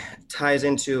really ties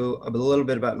into a little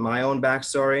bit about my own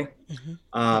backstory.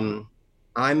 Mm-hmm.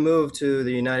 I moved to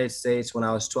the United States when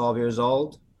I was 12 years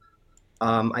old.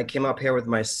 I came up here with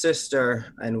my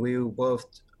sister, and we both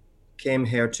came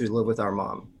here to live with our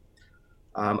mom.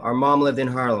 Our mom lived in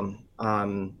Harlem.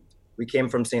 We came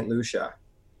from St. Lucia.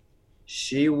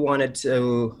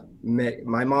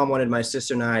 My mom wanted my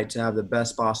sister and I to have the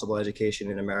best possible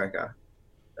education in America.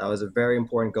 That was a very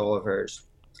important goal of hers.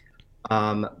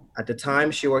 At the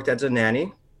time, she worked as a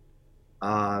nanny,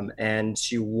 and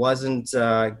she wasn't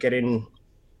getting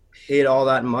paid all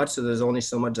that much, so there's only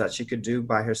so much that she could do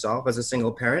by herself as a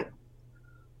single parent.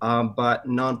 But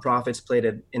nonprofits played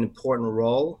an important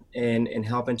role in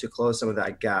helping to close some of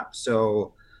that gap.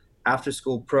 So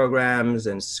after-school programs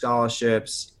and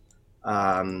scholarships,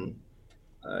 nonprofits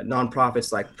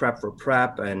like Prep for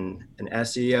Prep and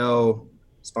SEO,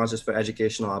 Sponsors for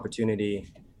Educational Opportunity,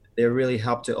 they really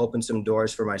helped to open some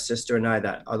doors for my sister and I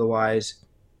that otherwise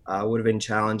would have been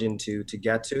challenging to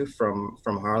get to from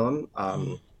Harlem.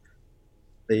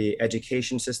 The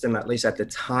education system, at least at the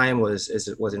time, was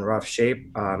in rough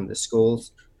shape. The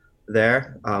schools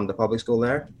there, the public school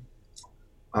there.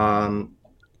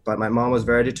 But my mom was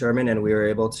very determined, and we were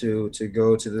able to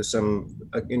go to some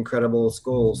incredible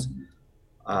schools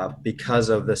because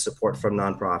of the support from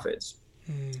nonprofits.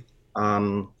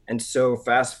 And so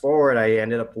fast forward, I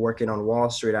ended up working on Wall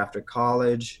Street after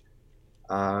college.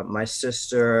 My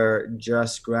sister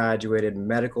just graduated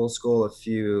medical school a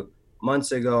few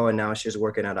months ago, and now she's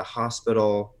working at a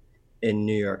hospital in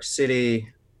New York City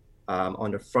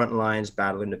on the front lines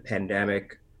battling the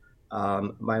pandemic.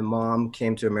 My mom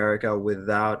came to America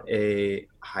without a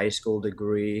high school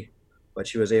degree, but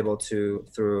she was able to,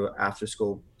 through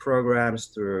after-school programs,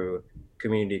 through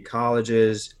community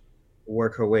colleges,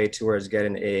 work her way towards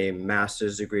getting a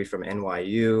master's degree from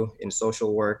NYU in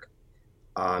social work.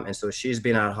 And so she's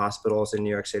been at hospitals in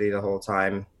New York City the whole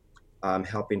time,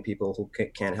 helping people who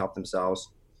can't help themselves.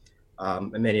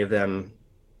 Many of them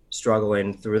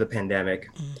struggling through the pandemic,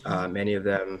 many of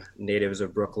them natives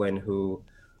of Brooklyn who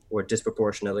were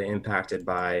disproportionately impacted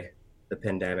by the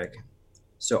pandemic.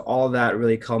 So all of that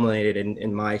really culminated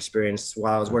in my experience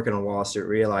while I was working on Wall Street,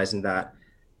 realizing that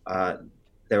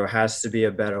there has to be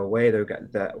a better way.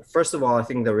 First of all, I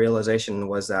think the realization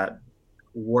was that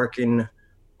working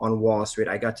on Wall Street,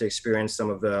 I got to experience some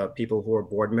of the people who were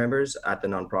board members at the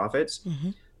nonprofits.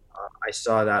 I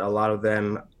saw that a lot of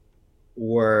them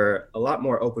were a lot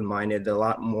more open-minded, a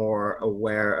lot more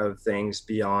aware of things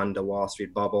beyond the Wall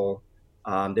Street bubble.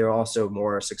 They were also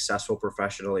more successful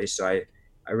professionally. So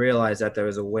I realized that there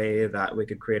was a way that we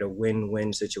could create a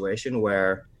win-win situation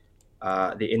where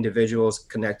the individuals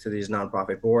connect to these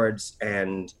nonprofit boards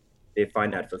and they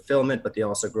find that fulfillment, but they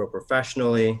also grow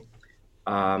professionally.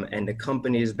 And the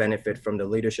companies benefit from the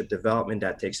leadership development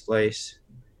that takes place.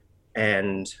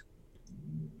 And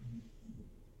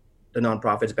the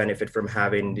nonprofits benefit from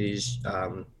having these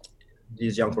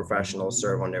young professionals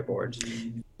serve on their boards.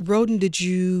 Roden, did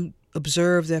you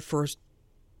observe that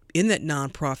in that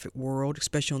nonprofit world,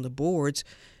 especially on the boards,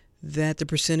 that the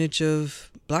percentage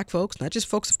of Black folks, not just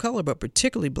folks of color, but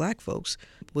particularly Black folks,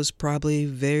 was probably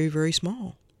very, very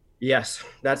small? Yes,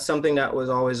 that's something that was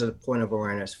always a point of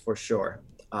awareness for sure.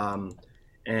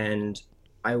 And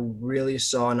I really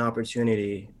saw an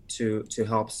opportunity to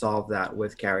help solve that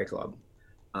with Carey Club.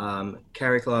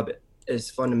 Carey Club is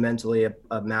fundamentally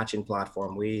a matching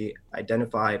platform. We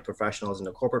identify professionals in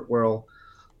the corporate world.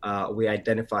 We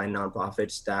identify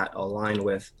nonprofits that align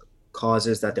with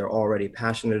causes that they're already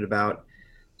passionate about.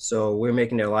 So we're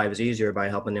making their lives easier by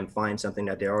helping them find something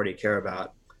that they already care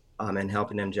about, and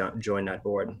helping them join that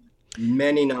board.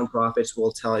 Many nonprofits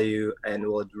will tell you and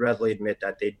will readily admit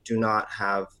that they do not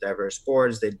have diverse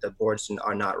boards. The boards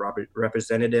are not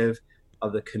representative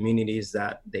of the communities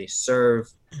that they serve.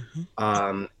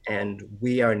 And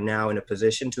we are now in a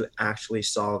position to actually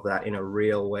solve that in a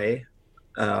real way,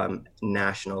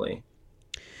 nationally.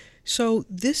 So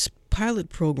this pilot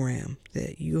program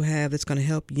that you have that's going to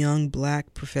help young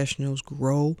Black professionals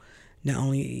grow, not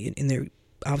only in their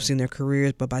obviously in their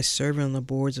careers, but by serving on the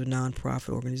boards of nonprofit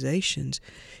organizations,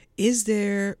 is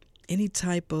there any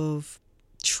type of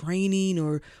training,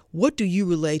 or what do you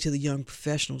relay to the young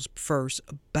professionals first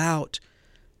about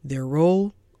their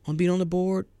role on being on the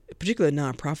board, particularly a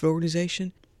nonprofit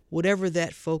organization? Whatever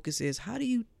that focus is, how do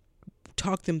you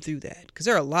talk them through that? Because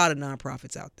there are a lot of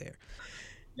nonprofits out there.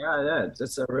 Yeah,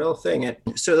 it's a real thing. And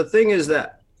so the thing is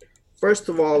that, first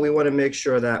of all, we want to make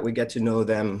sure that we get to know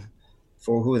them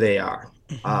for who they are.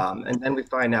 And then we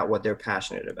find out what they're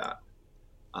passionate about.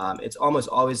 It's almost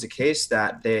always the case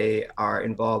that they are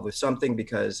involved with something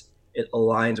because it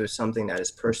aligns with something that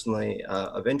is personally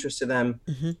of interest to them.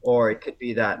 Or it could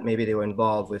be that maybe they were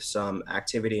involved with some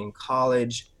activity in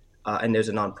college, and there's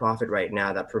a nonprofit right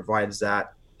now that provides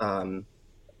that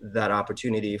that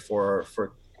opportunity for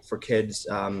kids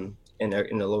in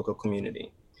the local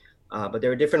community. But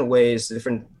there are different ways,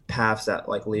 different paths that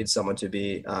like lead someone to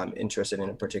be interested in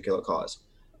a particular cause.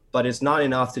 But it's not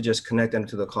enough to just connect them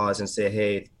to the cause and say,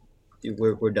 hey,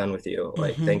 we're done with you.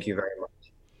 Like, thank you very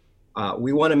much.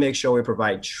 We want to make sure we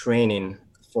provide training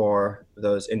for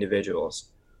those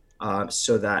individuals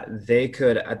so that they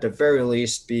could, at the very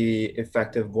least, be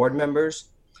effective board members.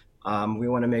 We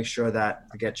want to make sure that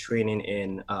they get training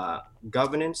in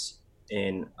governance,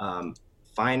 in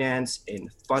finance, in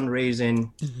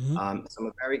fundraising,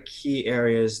 some very key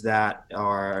areas that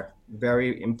are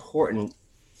very important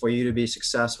for you to be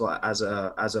successful as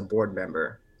a board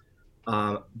member.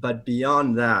 But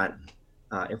beyond that,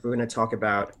 if we're going to talk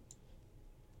about,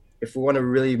 if we want to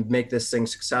really make this thing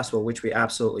successful, which we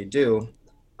absolutely do,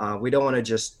 we don't want to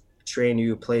just train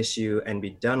you, place you, and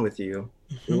be done with you.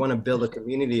 We want to build a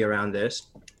community around this.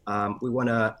 We want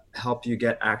to help you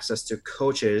get access to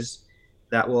coaches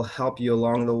that will help you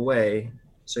along the way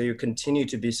so you continue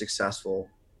to be successful,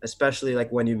 especially like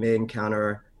when you may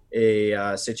encounter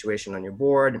a situation on your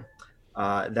board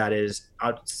that is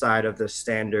outside of the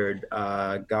standard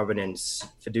governance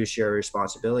fiduciary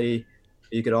responsibility.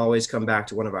 You could always come back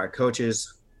to one of our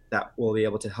coaches that will be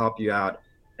able to help you out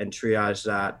and triage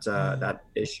that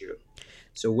issue.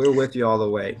 So we're with you all the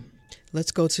way.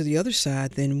 Let's go to the other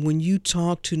side then. When you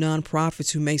talk to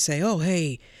nonprofits who may say, oh,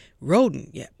 hey, Roden,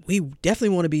 yeah, we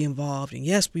definitely want to be involved. And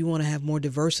yes, we want to have more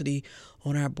diversity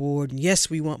on our board. And yes,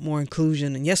 we want more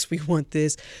inclusion. And yes, we want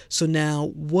this. So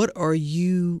now what are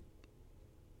you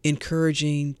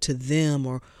encouraging to them,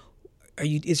 or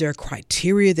is there a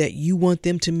criteria that you want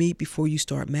them to meet before you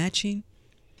start matching?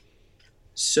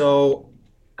 So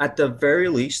at the very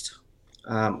least,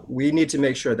 we need to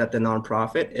make sure that the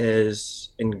nonprofit is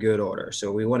in good order.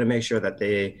 So we want to make sure that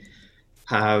they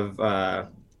have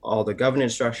all the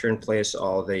governance structure in place,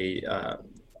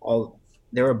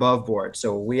 they're above board.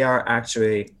 So we are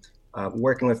actually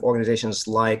working with organizations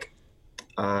like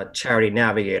Charity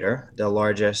Navigator, the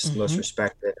largest, most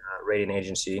respected rating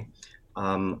agency.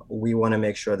 We want to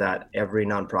make sure that every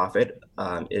nonprofit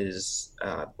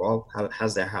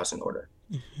has their house in order.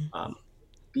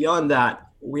 Beyond that,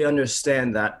 we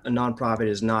understand that a nonprofit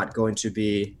is not going to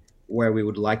be where we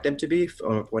would like them to be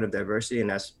from a point of diversity, and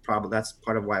that's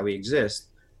part of why we exist.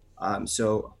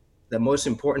 So the most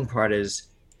important part is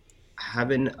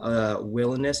having a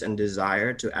willingness and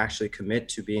desire to actually commit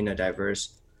to being a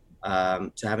diverse,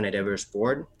 to having a diverse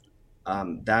board.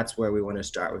 That's where we want to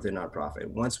start with a nonprofit.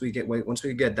 Once we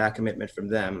get that commitment from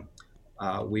them,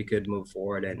 we could move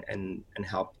forward and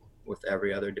help with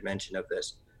every other dimension of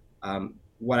this.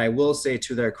 What I will say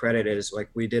to their credit is, like,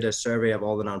 we did a survey of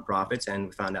all the nonprofits and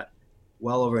we found that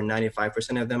well over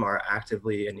 95% of them are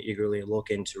actively and eagerly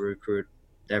looking to recruit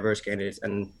diverse candidates.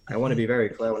 And I want to be very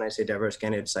clear, when I say diverse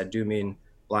candidates, I do mean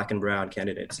Black and brown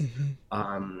candidates.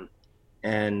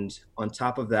 And on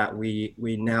top of that, we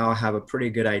now have a pretty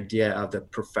good idea of the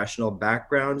professional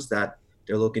backgrounds that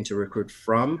they're looking to recruit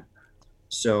from.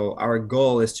 So our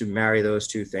goal is to marry those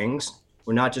two things.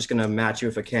 We're not just going to match you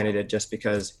with a candidate just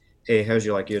because, hey, here's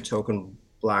your token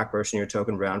Black person, your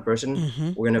token brown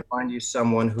person. We're going to find you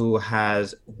someone who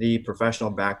has the professional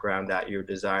background that you're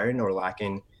desiring or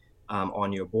lacking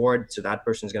on your board. So that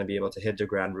person is going to be able to hit the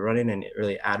ground running and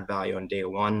really add value on day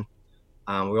one.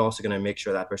 We're also going to make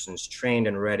sure that person is trained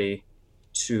and ready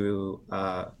to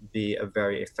be a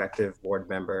very effective board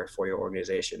member for your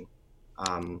organization.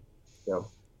 So.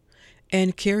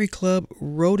 And Carey Club,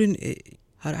 Roden,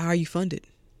 how are you funded?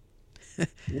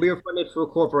 We are funded through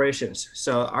corporations.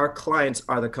 So our clients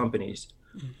are the companies.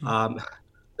 Mm-hmm.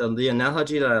 The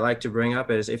analogy that I like to bring up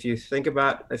is if you think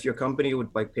about if your company would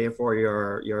like pay for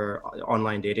your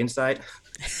online dating site.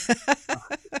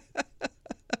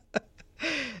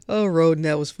 Oh, Roden,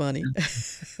 that was funny.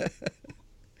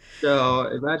 So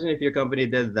imagine if your company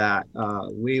did that.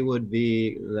 We would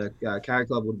be, the Carey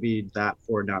Club would be that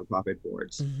for nonprofit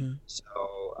boards. Mm-hmm. So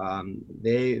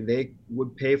they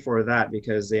would pay for that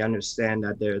because they understand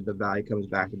that the value comes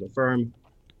back to the firm,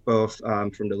 both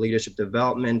from the leadership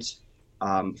development,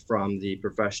 from the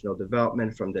professional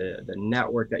development, from the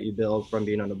network that you build from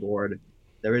being on the board.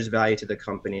 There is value to the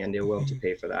company and they're willing to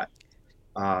pay for that.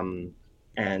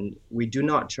 And we do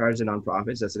not charge the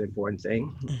nonprofits. That's an important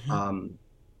thing. Mm-hmm.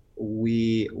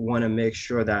 We want to make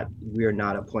sure that we're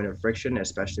not a point of friction,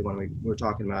 especially when we're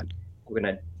talking about we're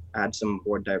going to add some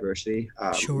board diversity.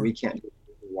 Sure. We can't do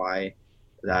why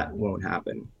that won't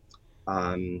happen.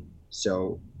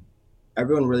 So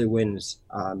everyone really wins.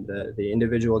 The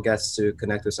individual gets to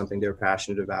connect with something they're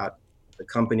passionate about. The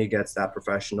company gets that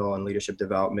professional and leadership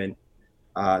development.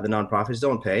 The nonprofits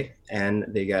don't pay, and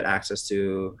they get access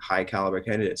to high caliber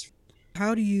candidates.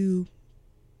 How do you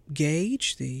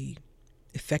gauge the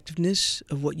effectiveness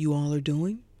of what you all are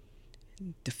doing,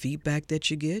 the feedback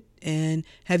that you get, and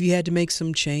have you had to make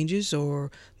some changes or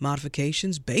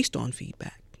modifications based on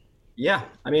feedback? Yeah,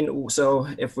 I mean, so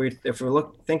if we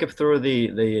think of through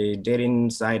the dating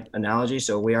site analogy,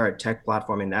 so we are a tech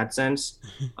platform in that sense.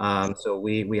 So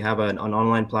we have an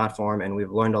online platform, and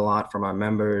we've learned a lot from our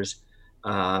members,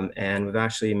 and we've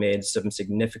actually made some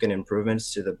significant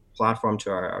improvements to the platform,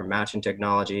 to our matching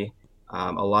technology.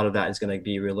 A lot of that is going to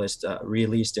be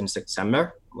released in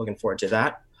September. Looking forward to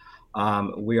that.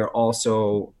 We are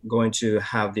also going to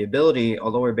have the ability,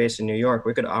 although we're based in New York,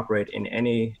 we could operate in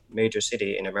any major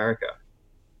city in America.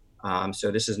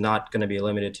 So this is not going to be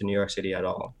limited to New York City at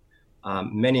all.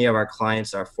 Many of our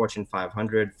clients are Fortune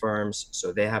 500 firms,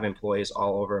 so they have employees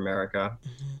all over America.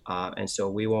 Mm-hmm. And so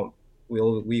we will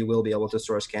be able to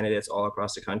source candidates all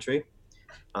across the country.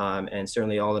 And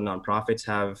certainly all the nonprofits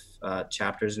have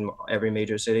chapters in every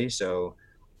major city. So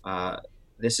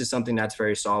this is something that's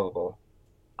very solvable.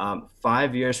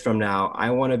 5 years from now, I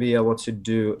want to be able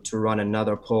to run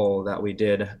another poll that we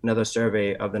did, another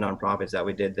survey of the nonprofits that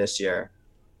we did this year.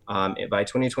 By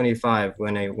 2025,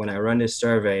 when I run this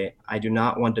survey, I do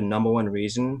not want the number one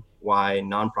reason why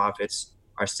nonprofits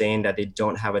are saying that they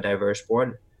don't have a diverse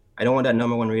board. I don't want that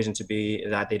number one reason to be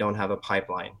that they don't have a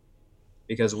pipeline,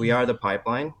 because we are the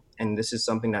pipeline, and this is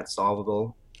something that's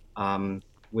solvable.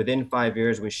 Within 5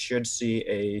 years, we should see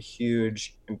a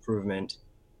huge improvement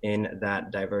in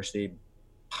that diversity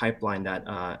pipeline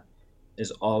that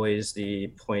is always the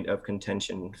point of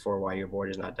contention for why your board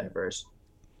is not diverse.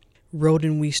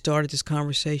 Roden, we started this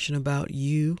conversation about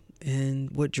you and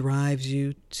what drives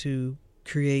you to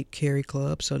create Carey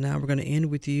Club. So now we're going to end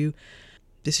with you.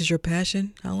 This is your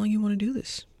passion. How long you want to do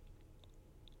this?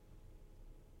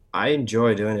 I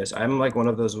enjoy doing this. I'm like one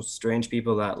of those strange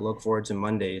people that look forward to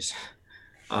Mondays.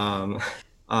 So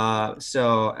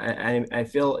I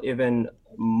feel even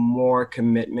more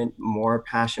commitment, more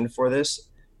passion for this,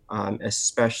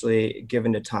 especially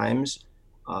given the times.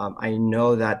 I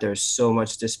know that there's so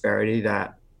much disparity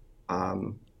that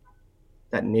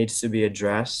needs to be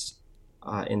addressed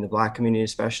in the Black community,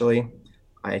 especially.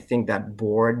 I think that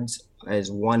boards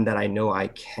is one that I know I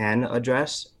can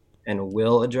address and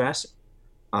will address.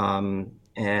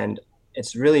 And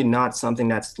it's really not something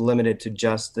that's limited to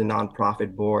just the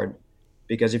nonprofit board,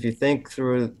 because if you think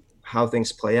through how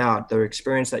things play out, the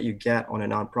experience that you get on a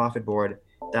nonprofit board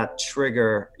that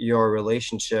trigger your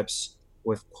relationships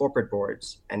with corporate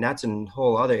boards, and that's a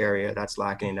whole other area that's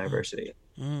lacking in diversity.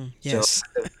 Yes.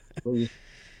 So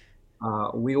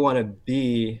we want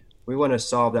to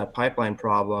solve that pipeline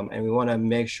problem, and we want to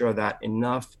make sure that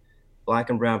enough Black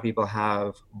and brown people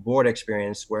have board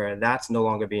experience where that's no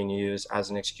longer being used as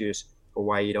an excuse for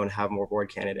why you don't have more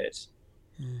board candidates.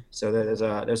 So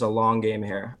there's a long game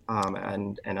here,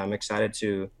 and I'm excited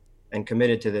and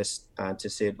committed to this to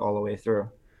see it all the way through.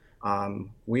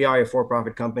 We are a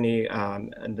for-profit company,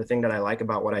 and the thing that I like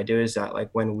about what I do is that, like,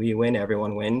 when we win,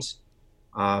 everyone wins.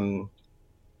 When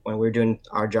we're doing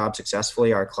our job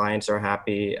successfully, our clients are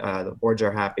happy, the boards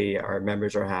are happy, our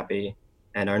members are happy,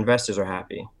 and our investors are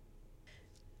happy.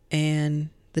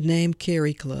 And the name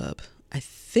Carey Club, I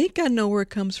think I know where it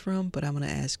comes from, but I'm going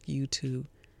to ask you to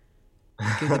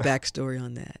give the backstory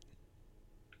on that.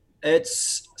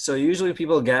 It's so usually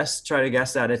people try to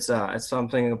guess that it's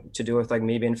something to do with like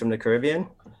me being from the Caribbean.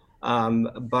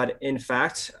 But in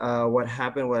fact, what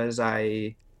happened was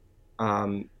I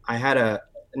had an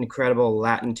incredible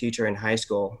Latin teacher in high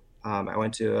school. I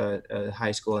went to a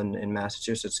high school in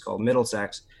Massachusetts called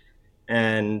Middlesex,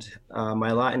 and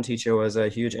my Latin teacher was a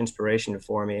huge inspiration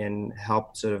for me and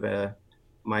helped sort of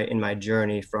in my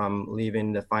journey from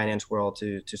leaving the finance world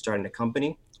to starting a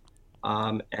company.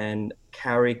 And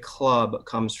Carry Club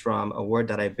comes from a word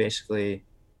that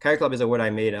Carry Club is a word I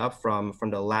made up from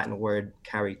the Latin word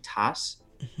caritas,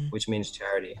 which means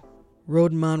charity.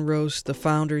 Roden Monrose, the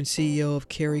founder and CEO of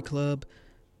Carry Club.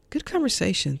 Good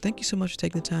conversation. Thank you so much for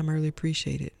taking the time. I really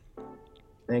appreciate it.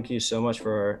 Thank you so much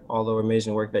for all the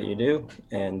amazing work that you do,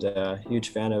 and huge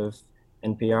fan of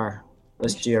NPR.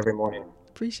 Listen to you every morning.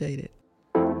 Appreciate it.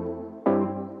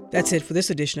 That's it for this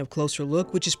edition of Closer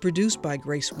Look, which is produced by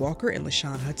Grace Walker and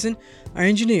LaShawn Hudson. Our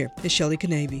engineer is Shelley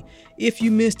Canavy. If you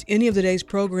missed any of today's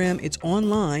program, it's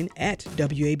online at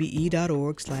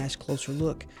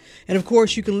wabe.org/closerlook. And of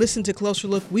course, you can listen to Closer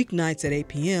Look weeknights at 8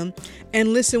 p.m.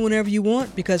 and listen whenever you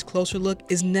want, because Closer Look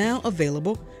is now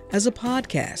available as a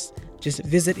podcast. Just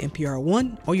visit NPR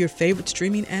One or your favorite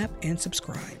streaming app and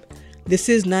subscribe. This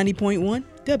is 90.1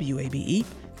 WABE,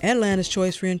 Atlanta's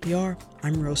Choice for NPR.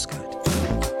 I'm Rose Scott.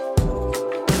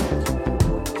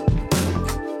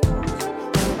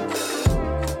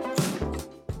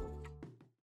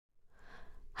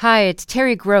 Hi, it's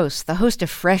Terry Gross, the host of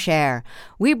Fresh Air.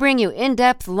 We bring you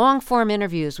in-depth, long-form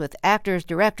interviews with actors,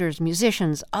 directors,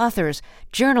 musicians, authors,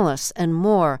 journalists, and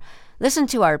more. Listen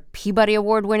to our Peabody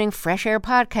Award-winning Fresh Air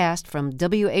podcast from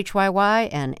WHYY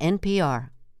and NPR.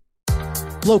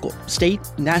 Local, state,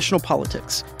 national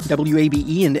politics.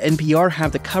 WABE and NPR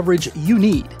have the coverage you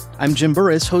need. I'm Jim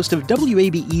Burris, host of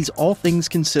WABE's All Things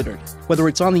Considered. Whether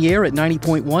it's on the air at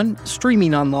 90.1,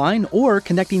 streaming online, or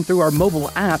connecting through our mobile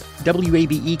app,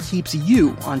 WABE keeps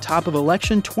you on top of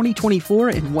election 2024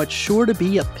 in what's sure to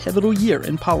be a pivotal year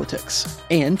in politics.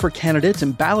 And for candidates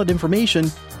and ballot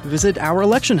information, visit our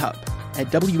election hub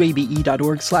at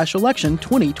wabe.org/election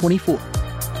 2024.